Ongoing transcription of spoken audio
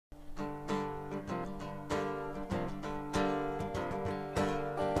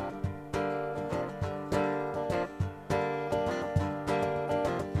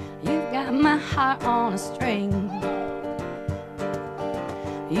got my heart on a string.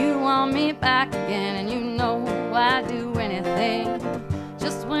 You want me back again, and you know I'd do anything.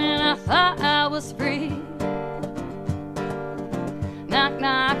 Just when I thought I was free. Knock,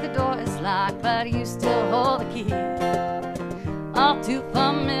 knock, the door is locked, but you still hold the key. All too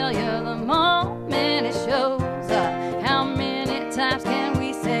familiar the moment it shows up. How many times can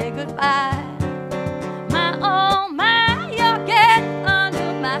we say goodbye? My, oh my, you're getting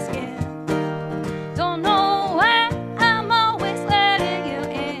under my skin. Don't know why I'm always letting you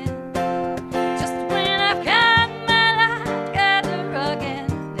in. Just when I've got my life together again,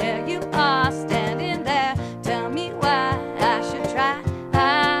 there you are standing there. Tell me why I should try.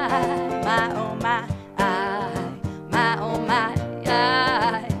 My, oh my, my, oh my,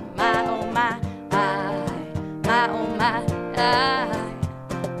 my, oh my, my, oh my.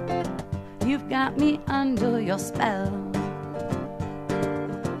 You've got me under your spell.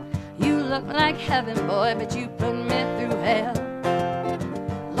 You look like heaven, boy, but you put me through hell.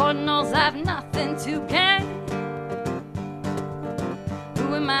 Lord knows I've nothing to gain.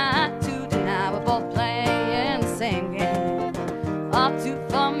 Who am I to deny we're both playing the same game? All too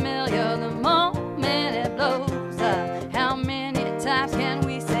familiar the moment it blows up. How many times can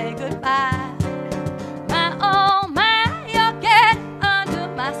we say goodbye? My, oh my, you're getting under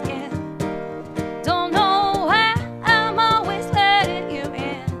my skin. Don't know why I'm always letting you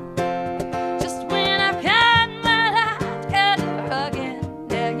in. Just when I've got my life together again,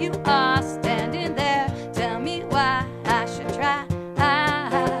 there you are standing there. Tell me why I should try.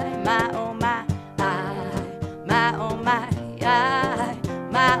 My, oh my, my, oh my,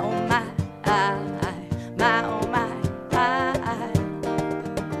 my, oh my, my, oh my.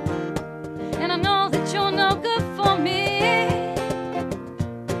 And I know that you're no good for me,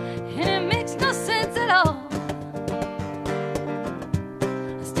 and it makes no sense at all.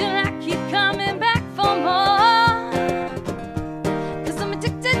 Still I keep coming back for more, 'cause I'm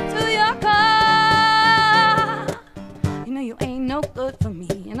addicted to your call. You know you ain't no good for me,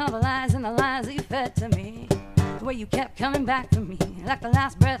 and all the lies that you fed to me. The way you kept coming back to me, like the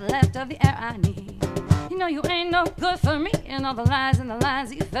last breath left of the air I need. You know you ain't no good for me, and all the lies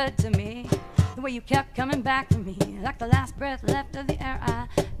that you fed to me. The way you kept coming back to me, like the last breath left of the air I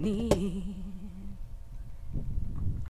need.